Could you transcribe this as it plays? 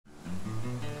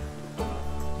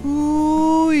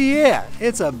Ooh yeah,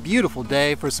 it's a beautiful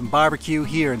day for some barbecue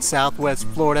here in Southwest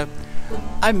Florida.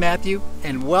 I'm Matthew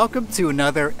and welcome to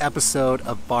another episode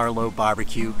of Barlow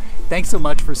BBQ. Thanks so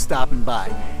much for stopping by.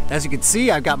 As you can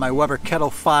see, I've got my Weber Kettle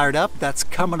fired up. That's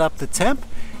coming up to temp.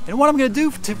 And what I'm going to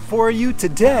do for you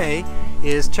today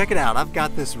is check it out. I've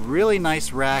got this really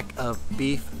nice rack of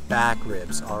beef back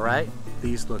ribs, all right?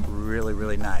 These look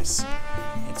really nice.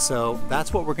 And so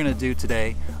that's what we're going to do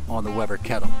today on the Weber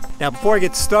Kettle. Now before I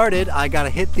get started, I got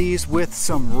to hit these with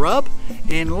some rub.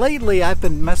 And lately I've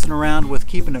been messing around with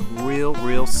keeping it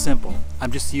real simple.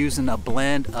 I'm just using a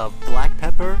blend of black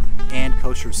pepper and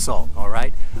kosher salt, all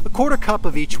right? A quarter cup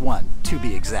of each one, to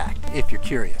be exact, if you're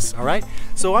curious, all right?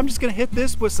 So I'm just gonna hit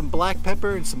this with some black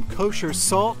pepper and some kosher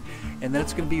salt, and then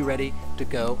it's gonna be ready to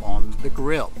go on the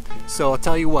grill. So I'll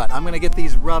tell you what, I'm gonna get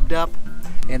these rubbed up,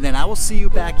 and then I will see you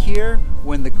back here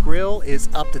when the grill is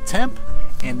up to temp,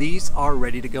 and these are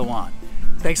ready to go on.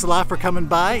 Thanks a lot for coming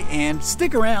by, and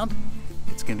stick around.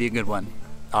 It's gonna be a good one.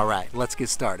 All right, let's get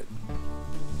started.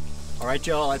 All right,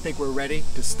 y'all, I think we're ready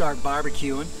to start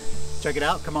barbecuing. Check it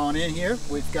out, come on in here.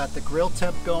 We've got the grill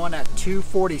temp going at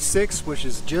 246, which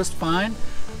is just fine.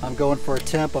 I'm going for a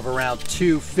temp of around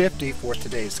 250 for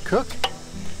today's cook.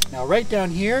 Now right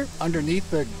down here, underneath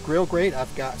the grill grate,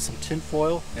 I've got some tin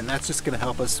foil, and that's just gonna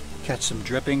help us catch some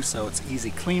dripping so it's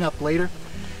easy cleanup later.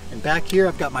 And back here,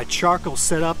 I've got my charcoal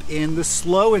set up in the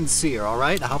slow and sear, all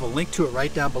right? I'll have a link to it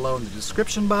right down below in the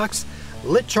description box.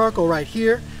 Lit charcoal right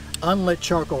here, unlit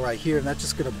charcoal right here, and that's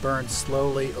just gonna burn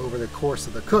slowly over the course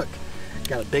of the cook.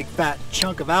 Got a big fat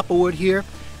chunk of applewood here,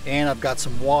 and I've got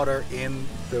some water in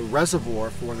the reservoir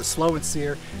for the slow and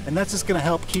sear, and that's just gonna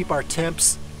help keep our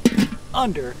temps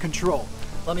under control.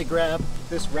 Let me grab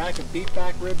this rack of beef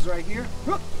back ribs right here,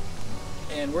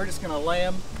 and we're just gonna lay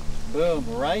them, boom,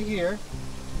 right here.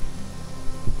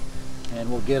 And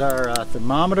we'll get our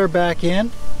thermometer back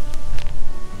in,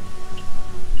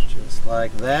 just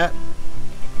like that.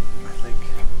 I think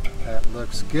that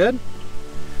looks good.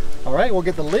 All right, we'll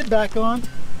get the lid back on.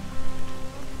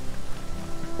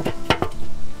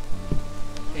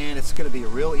 And it's gonna be a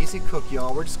real easy cook,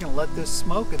 y'all. We're just gonna let this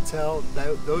smoke until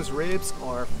those ribs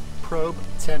are probe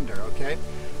tender, okay?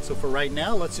 So for right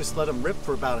now, let's just let them rip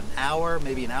for about an hour,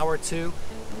 maybe an hour or two,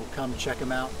 and we'll come check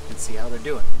them out and see how they're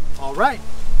doing. All right.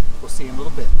 We'll see you in a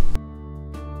little bit.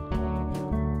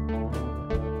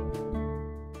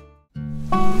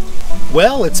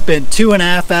 Well, it's been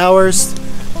 2.5 hours.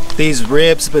 These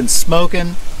ribs have been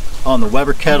smoking on the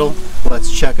Weber Kettle.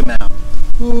 Let's check them out.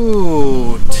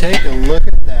 Ooh, take a look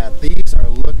at that. These are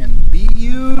looking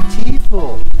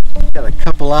beautiful. Got a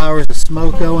couple hours of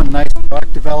smoke going, nice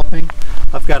bark developing.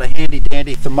 I've got a handy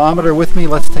dandy thermometer with me.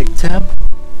 Let's take temp.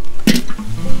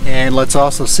 And let's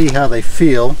also see how they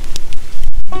feel.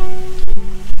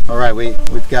 All right, we've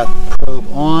got the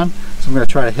probe on, so I'm going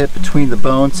to try to hit between the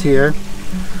bones here.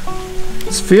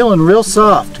 It's feeling real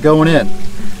soft going in.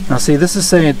 Now see, this is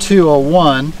saying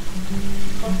 201.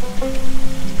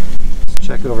 Let's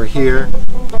check over here.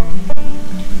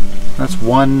 That's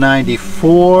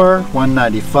 194,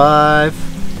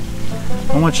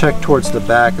 195. I want to check towards the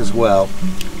back as well.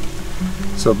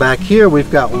 So back here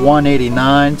we've got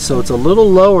 189, so it's a little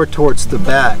lower towards the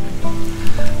back.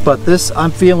 But this,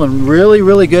 I'm feeling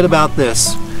really good about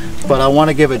this, but I want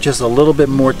to give it just a little bit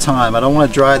more time. I don't want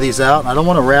to dry these out, and I don't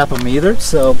want to wrap them either,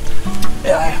 so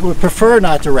I would prefer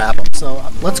not to wrap them. So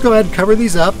let's go ahead and cover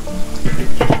these up.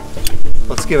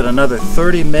 Let's give it another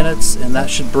 30 minutes, and that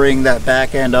should bring that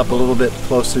back end up a little bit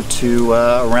closer to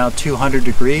around 200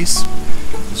 degrees.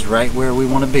 It's right where we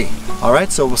want to be. All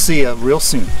right, so we'll see you real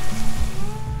soon.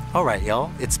 All right, y'all,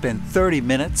 it's been 30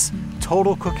 minutes.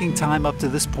 Total cooking time up to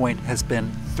this point has been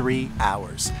 3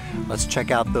 hours. Let's check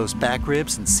out those back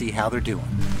ribs and see how they're doing.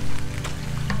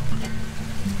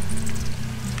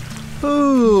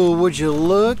 Ooh, would you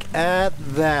look at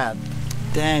that?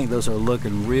 Dang, those are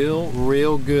looking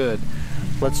real good.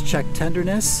 Let's check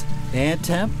tenderness and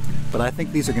temp, but I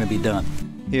think these are gonna be done.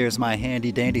 Here's my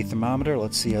handy dandy thermometer.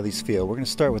 Let's see how these feel. We're gonna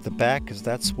start with the back because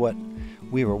that's what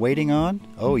we were waiting on.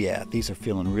 Oh yeah, these are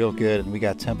feeling real good, and we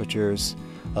got temperatures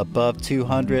above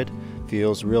 200.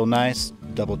 Feels real nice.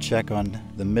 Double check on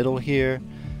the middle here.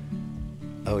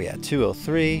 Oh yeah,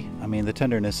 203. I mean, the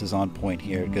tenderness is on point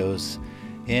here. It goes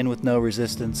in with no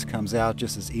resistance, comes out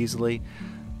just as easily.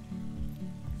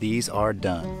 These are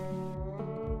done.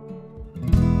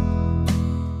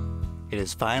 It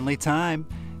is finally time.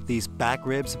 These back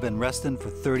ribs have been resting for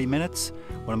 30 minutes.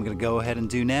 What I'm going to go ahead and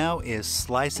do now is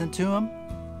slice into them,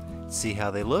 see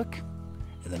how they look,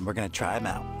 and then we're going to try them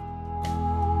out.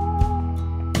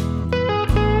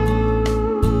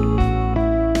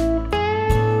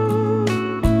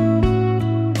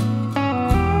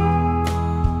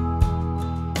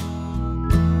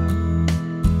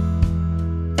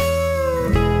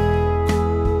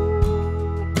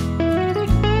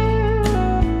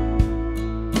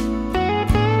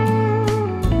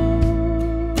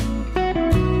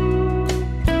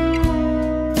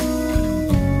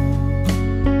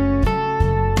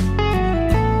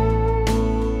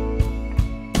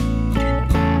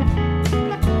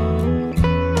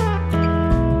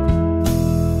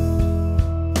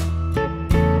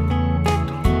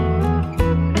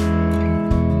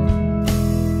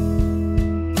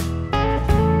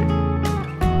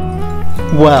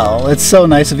 Well, it's so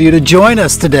nice of you to join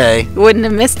us today. Wouldn't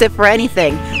have missed it for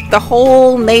anything. The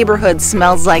whole neighborhood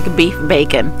smells like beef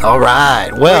bacon. All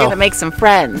right. We're Well, gonna make some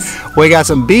friends. we got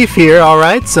some beef here. All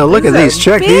right. So look at these.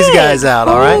 Check these guys out.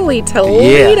 All right. Holy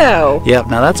Toledo. Yeah. Yep.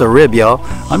 Now that's a rib, y'all.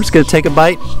 I'm just gonna take a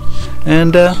bite,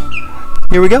 and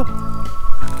here we go.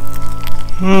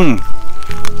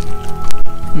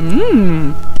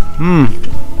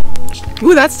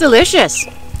 Ooh, that's delicious.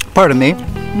 Pardon me.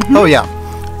 Oh yeah.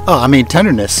 Oh, I mean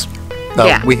tenderness. Oh,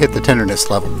 Yeah. we hit the tenderness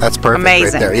level. That's perfect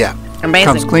Amazing. right there. Yeah. Amazing.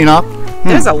 Comes clean off.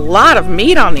 There's a lot of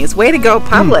meat on these. Way to go,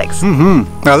 Publix.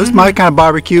 Now this is my kind of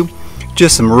barbecue.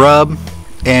 Just some rub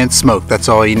and smoke. That's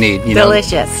all you need. You know,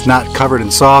 Delicious. not covered in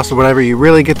sauce or whatever. You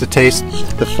really get to taste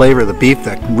the flavor of the beef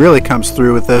that really comes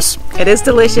through with this. It is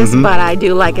delicious, but I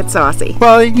do like it saucy.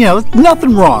 Well, you know,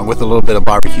 nothing wrong with a little bit of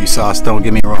barbecue sauce. Don't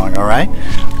get me wrong. All right,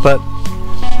 but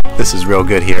this is real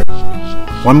good here.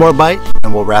 One more bite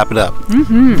and we'll wrap it up.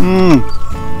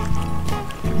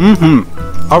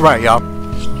 All right, y'all.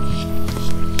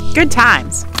 Good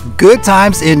times. Good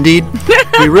times indeed.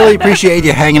 We really appreciate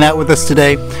you hanging out with us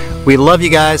today. We love you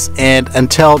guys, and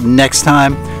until next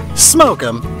time, smoke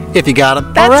them if you got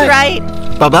them. That's right.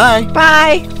 Bye-bye.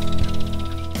 Bye.